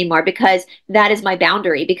videos anymore because that is my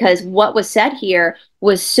boundary. Because what was said here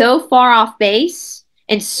was so far off base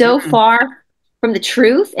and so far from the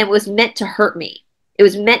truth, and was meant to hurt me. It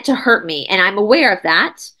was meant to hurt me, and I'm aware of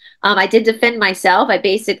that. I did defend myself. I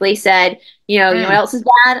basically said, you know what else is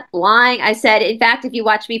bad? Lying. I said, in fact, if you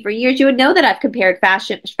watch me for years, you would know that I've compared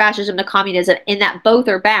fascism to communism in that both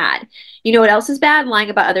are bad. You know what else is bad?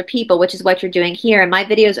 Lying about other people, which is what you're doing here. And my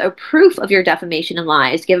videos are proof of your defamation and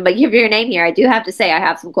lies. Give your name here. I do have to say I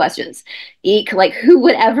have some questions. Eek, like who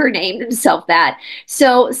would ever name himself that?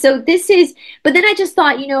 So this is, but then I just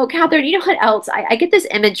thought, you know, Catherine, you know what else? I get this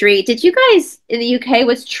imagery. Did you guys in the UK,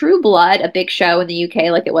 was True Blood a big show in the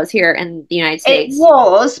UK like it was here in the United States? It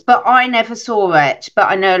was, but I never saw it. But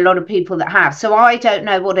I know a lot of people that have. So I don't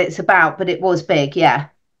know what it's about, but it was big, yeah.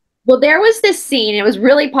 Well, there was this scene, it was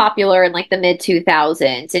really popular in like the mid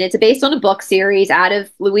 2000s, and it's based on a book series out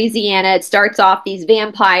of Louisiana. It starts off these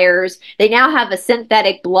vampires. They now have a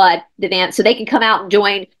synthetic blood, so they can come out and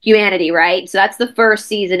join humanity, right? So that's the first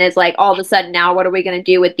season is like all of a sudden now what are we going to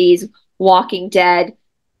do with these Walking Dead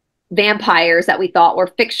vampires that we thought were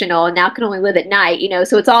fictional and now can only live at night, you know.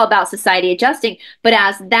 So it's all about society adjusting. But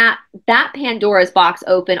as that Pandora's box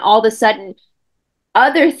open, all of a sudden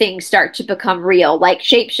other things start to become real, like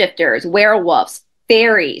shapeshifters, werewolves,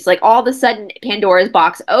 fairies. Like all of a sudden, Pandora's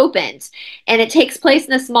box opens, and it takes place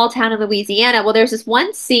in a small town in Louisiana. Well, there's this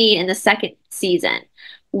one scene in the second season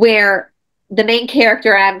where the main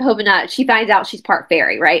character, I'm hoping not, she finds out she's part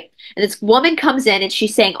fairy, right? And this woman comes in and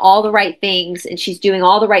she's saying all the right things and she's doing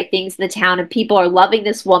all the right things in the town, and people are loving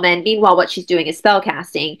this woman. Meanwhile, what she's doing is spell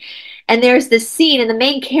casting. And there's this scene, and the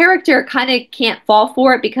main character kind of can't fall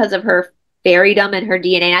for it because of her fairydom and her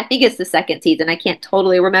DNA. And I think it's the second season. I can't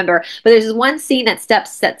totally remember. But there's this one scene that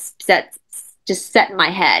just set in my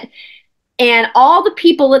head. And all the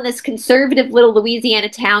people in this conservative little Louisiana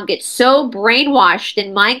town get so brainwashed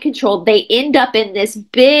and mind controlled, they end up in this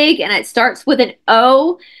big, and it starts with an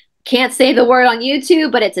O. Can't say the word on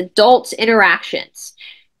YouTube, but it's adult interactions.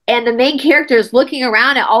 And the main character is looking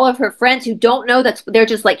around at all of her friends who don't know that they're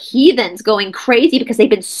just like heathens going crazy because they've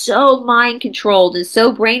been so mind controlled and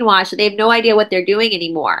so brainwashed that they have no idea what they're doing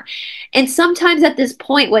anymore. And sometimes at this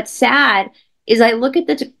point, what's sad is I look at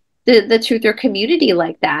the truther community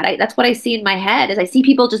like that. That's what I see in my head, is I see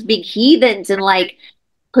people just being heathens and like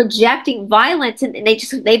projecting violence, and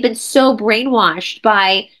they've been so brainwashed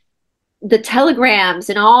by the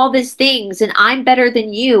telegrams and all these things, and I'm better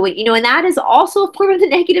than you, and, you know, and that is also a form of the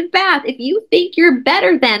negative path. If you think you're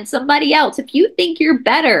better than somebody else, if you think you're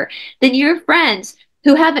better than your friends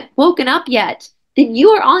who haven't woken up yet, then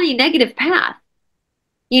you are on a negative path.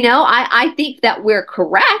 You know, I think that we're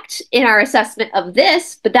correct in our assessment of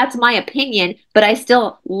this, but that's my opinion. But I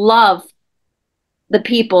still love the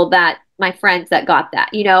people that my friends that got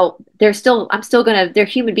that, you know, they're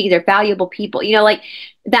human beings, they're valuable people, you know, like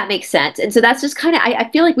that makes sense. And so that's just kind of, I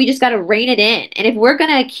feel like we just got to rein it in. And if we're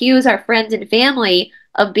going to accuse our friends and family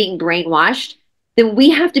of being brainwashed, then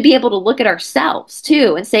we have to be able to look at ourselves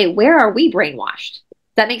too and say, where are we brainwashed?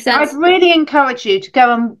 Does that make sense? I'd really encourage you to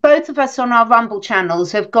go, and both of us on our Rumble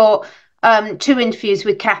channels have got 2 interviews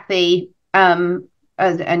with Kathy, and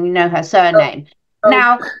you know her surname. Oh.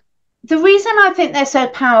 Now, the reason I think they're so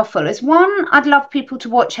powerful is, one, I'd love people to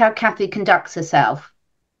watch how Kathy conducts herself.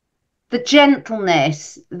 The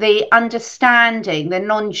gentleness, the understanding, the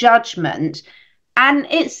non-judgment. And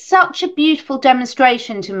it's such a beautiful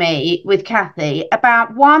demonstration to me with Kathy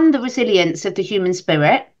about, one, the resilience of the human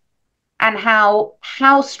spirit and how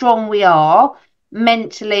strong we are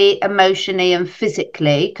mentally, emotionally, and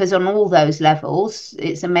physically, because on all those levels,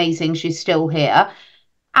 it's amazing she's still here.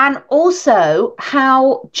 And also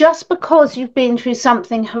how just because you've been through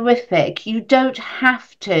something horrific, you don't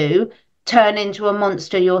have to turn into a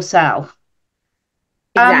monster yourself.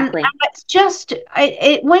 Exactly. And it's just,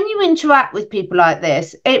 when you interact with people like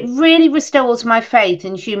this, it really restores my faith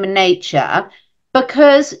in human nature,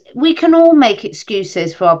 because we can all make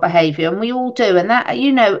excuses for our behavior, and we all do. And that,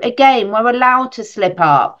 you know, again, we're allowed to slip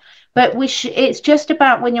up. But it's just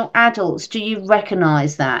about, when you're adults, do you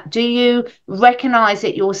recognize that? Do you recognize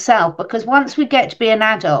it yourself? Because once we get to be an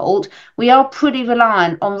adult, we are pretty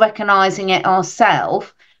reliant on recognizing it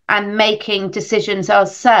ourselves and making decisions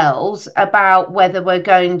ourselves about whether we're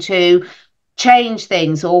going to change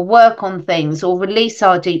things or work on things or release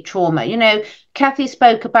our deep trauma. You know, Kathy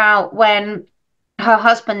spoke about when her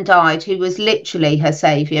husband died, who was literally her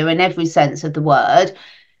savior in every sense of the word,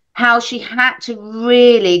 how she had to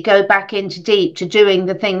really go back into deep to doing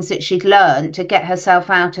the things that she'd learned to get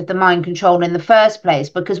herself out of the mind control in the first place.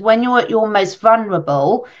 Because when you're at your most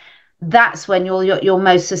vulnerable, that's when you're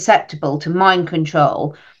most susceptible to mind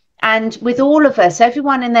control. And with all of us,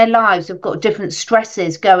 everyone in their lives have got different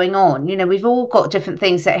stresses going on. You know, we've all got different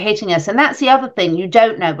things that are hitting us. And that's the other thing you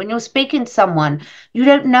don't know. When you're speaking to someone, you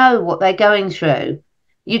don't know what they're going through.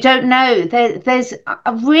 You don't know. There's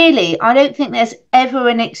really, I don't think there's ever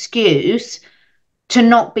an excuse to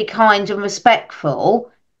not be kind and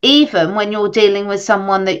respectful, even when you're dealing with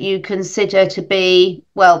someone that you consider to be,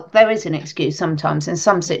 well, there is an excuse sometimes. In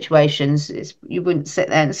some situations, you wouldn't sit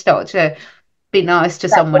there and start to be nice to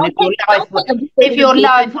someone if your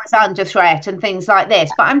life was under threat and things like this.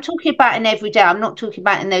 But I'm talking about in everyday. I'm not talking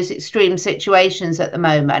about in those extreme situations at the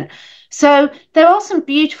moment. So there are some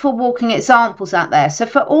beautiful walking examples out there. So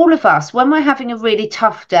for all of us, when we're having a really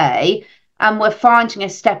tough day and we're finding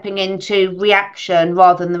us stepping into reaction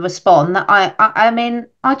rather than the respond, that I mean,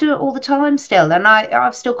 I do it all the time still, and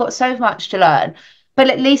I've still got so much to learn. But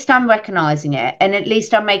at least I'm recognizing it, and at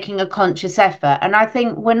least I'm making a conscious effort. And I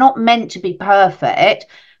think we're not meant to be perfect,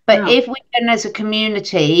 but if we can, as a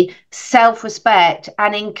community, self-respect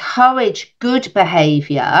and encourage good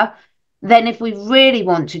behavior, then if we really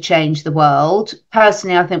want to change the world,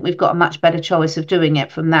 personally, I think we've got a much better choice of doing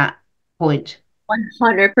it from that point.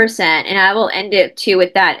 100%. And I will end it too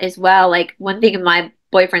with that as well. Like one thing my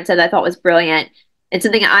boyfriend said that I thought was brilliant, and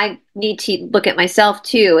something I need to look at myself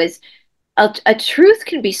too, is a truth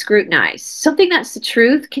can be scrutinized. Something that's the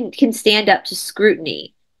truth can stand up to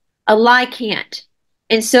scrutiny. A lie can't.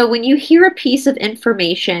 And so when you hear a piece of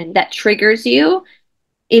information that triggers you,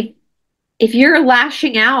 if if you're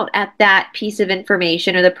lashing out at that piece of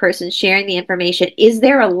information or the person sharing the information, is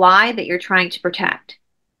there a lie that you're trying to protect?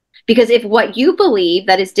 Because if what you believe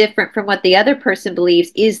that is different from what the other person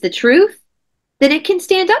believes is the truth, then it can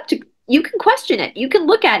stand up to, you can question it, you can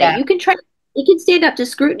look at it, Yeah. you can try, it can stand up to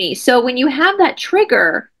scrutiny. So when you have that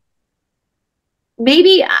trigger,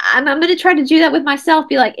 maybe I'm going to try to do that with myself.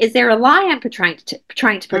 Be like, is there a lie I'm trying to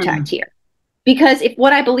protect Mm. here? Because if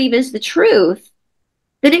what I believe is the truth,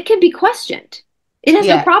 then it can be questioned. It has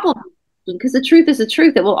no Yeah. problem because the truth is the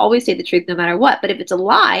truth. It will always say the truth no matter what. But if it's a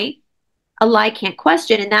lie can't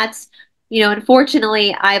question. And that's,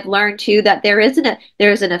 unfortunately, I've learned too that there's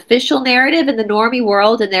an official narrative in the normie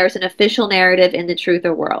world and there's an official narrative in the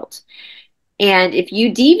truther world. And if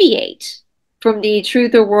you deviate from the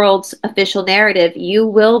truther world's official narrative, you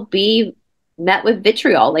will be met with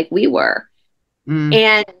vitriol like we were. Mm.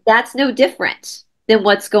 And that's no different than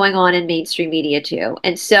what's going on in mainstream media too.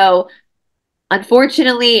 And so,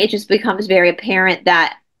 unfortunately, it just becomes very apparent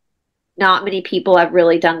that not many people have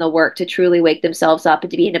really done the work to truly wake themselves up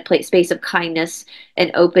and to be in a space of kindness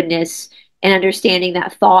and openness and understanding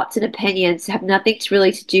that thoughts and opinions have nothing to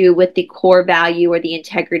really to do with the core value or the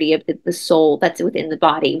integrity of the soul that's within the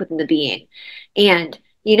body, within the being. And,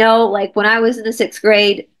 like when I was in the sixth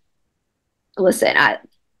grade, listen,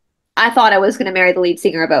 I thought I was going to marry the lead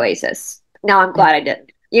singer of Oasis. Now I'm glad I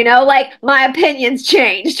didn't. Like my opinions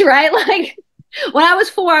changed, right? Like when I was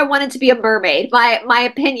 4, I wanted to be a mermaid. My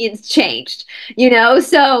opinions changed,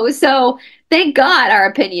 So thank God our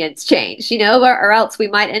opinions changed, or else we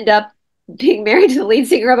might end up being married to the lead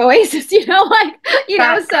singer of Oasis, so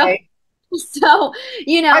Exactly. so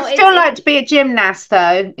I'd still like to be a gymnast,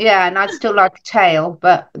 though. Yeah, and I'd still like a tail,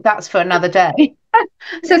 but that's for another day.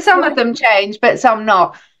 So it's some of them change, but some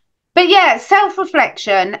not. But yeah,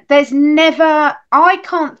 self-reflection, there's never, I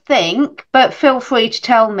can't think, but feel free to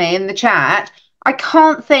tell me in the chat, I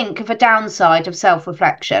can't think of a downside of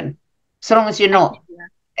self-reflection. So long as you're not,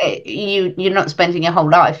 you're not spending your whole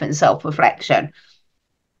life in self-reflection.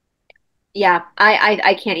 Yeah,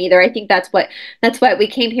 I can't either. I think that's what we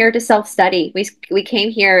came here to self-study. We came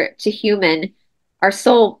here to human. Our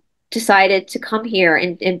soul decided to come here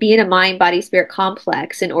and be in a mind, body, spirit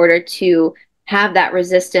complex in order to have that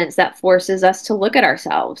resistance that forces us to look at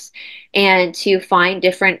ourselves and to find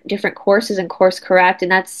different courses and course correct.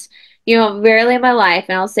 And that's, rarely in my life,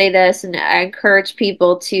 and I'll say this, and I encourage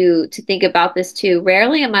people to think about this too.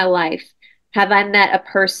 Rarely in my life have I met a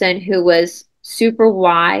person who was super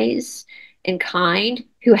wise and kind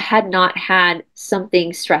who had not had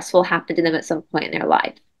something stressful happen to them at some point in their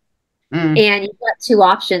life. Mm. And you've got two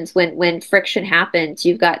options when friction happens.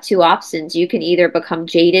 You've got two options. You can either become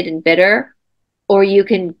jaded and bitter, or you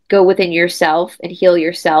can go within yourself and heal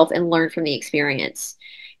yourself and learn from the experience.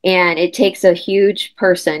 And it takes a huge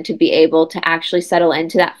person to be able to actually settle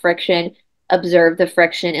into that friction, observe the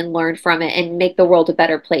friction, and learn from it and make the world a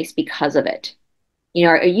better place because of it.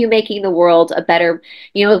 Are you making the world a better,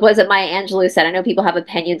 was it Maya Angelou said, I know people have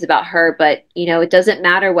opinions about her, but, it doesn't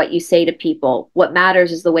matter what you say to people. What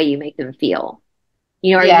matters is the way you make them feel.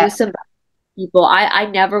 Are Yeah. you some people? I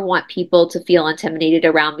never want people to feel intimidated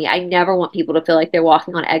around me. I never want people to feel like they're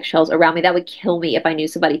walking on eggshells around me. That would kill me if I knew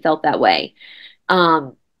somebody felt that way.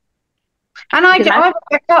 Um, And because I would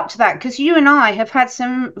back up to that because you and I have had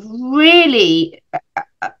some really,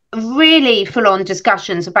 really full on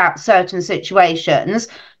discussions about certain situations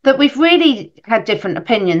that we've really had different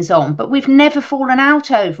opinions on, but we've never fallen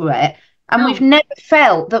out over it. And we've no, never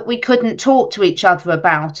felt that we couldn't talk to each other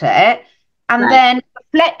about it. And right. then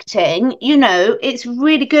reflecting, it's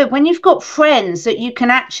really good when you've got friends that you can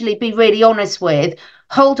actually be really honest with.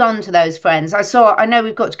 Hold on to those friends. I know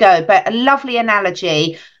we've got to go, but a lovely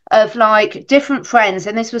analogy of like different friends,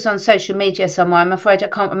 and this was on social media somewhere. I'm afraid I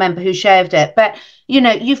can't remember who shared it, but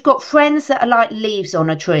you've got friends that are like leaves on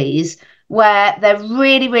a trees where they're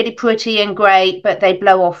really, really pretty and great, but they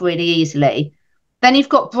blow off really easily. Then you've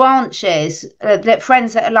got branches,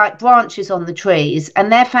 friends that are like branches on the trees,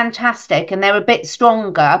 and they're fantastic and they're a bit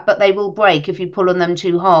stronger, but they will break if you pull on them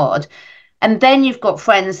too hard. And then you've got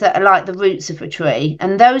friends that are like the roots of a tree,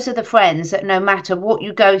 and those are the friends that no matter what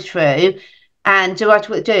you go through, and do what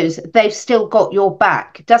it does, they've still got your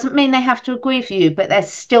back. Doesn't mean they have to agree with you, but they're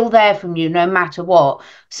still there from you no matter what.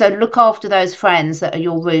 So look after those friends that are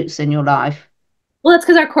your roots in your life. Well, it's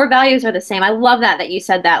because our core values are the same. I love that you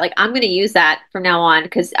said that. Like, I'm going to use that from now on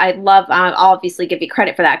because I love. I'll obviously give you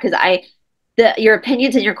credit for that because your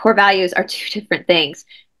opinions and your core values are two different things.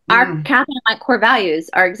 Our Mm, Catherine and my core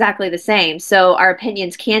values are exactly the same, so our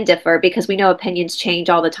opinions can differ because we know opinions change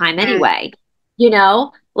all the time mm. anyway.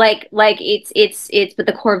 But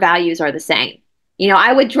the core values are the same.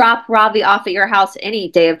 I would drop Robbie off at your house any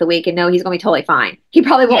day of the week and know he's going to be totally fine. He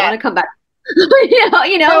probably won't Yeah. want to come back.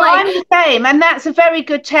 Like. I'm the same, and that's a very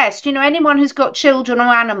good test. Anyone who's got children or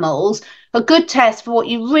animals, a good test for what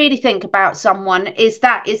you really think about someone is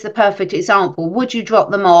that is the perfect example. Would you drop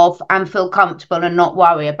them off and feel comfortable and not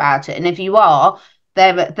worry about it? And if you are,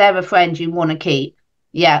 they're a friend you want to keep.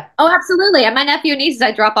 Yeah. Oh, absolutely. And my nephew and nieces,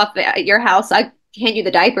 I drop off at your house. I hand you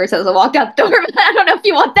the diapers as I walk out the door. But I don't know if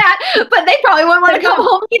you want that, but they probably wouldn't want to come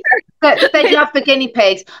home either. But they love the guinea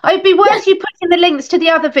pigs. It'd be worth you putting the links to the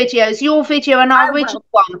other videos, your video and I our will. original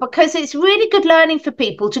one, because it's really good learning for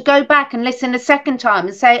people to go back and listen a second time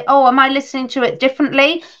and say, oh, am I listening to it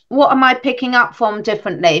differently? What am I picking up from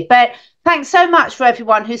differently? But thanks so much for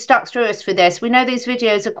everyone who stuck through us for this. We know these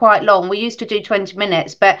videos are quite long. We used to do 20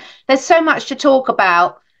 minutes, but there's so much to talk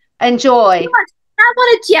about. Enjoy. I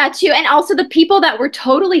wanted to, yeah, too. And also the people that were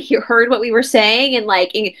totally heard what we were saying and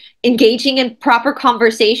like engaging in proper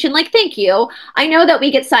conversation. Like, thank you. I know that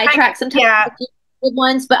we get sidetracked sometimes Yeah. with good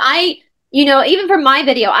ones, but even for my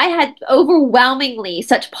video, I had overwhelmingly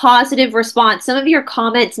such positive response. Some of your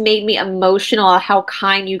comments made me emotional how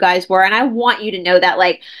kind you guys were. And I want you to know that,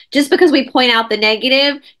 like, just because we point out the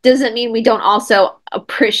negative doesn't mean we don't also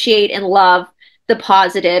appreciate and love the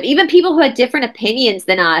positive. Even people who had different opinions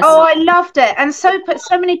than Oh, us. I loved it. And so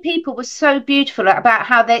many people were so beautiful about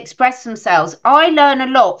how they express themselves. I learn a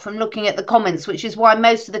lot from looking at the comments, which is why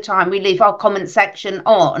most of the time we leave our comment section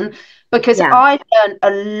on, because Yeah, I learned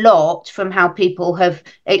a lot from how people have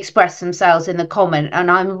expressed themselves in the comment.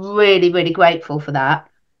 And I'm really, really grateful for that.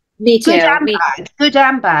 me Good too. and bad, good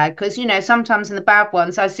and bad, because, sometimes in the bad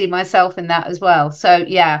ones, I see myself in that as well. So,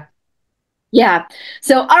 yeah. Yeah.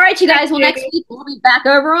 So, all right, you Thank guys. Well, next you. week we'll be back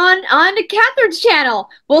over on to Catherine's channel.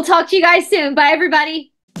 We'll talk to you guys soon. Bye, everybody.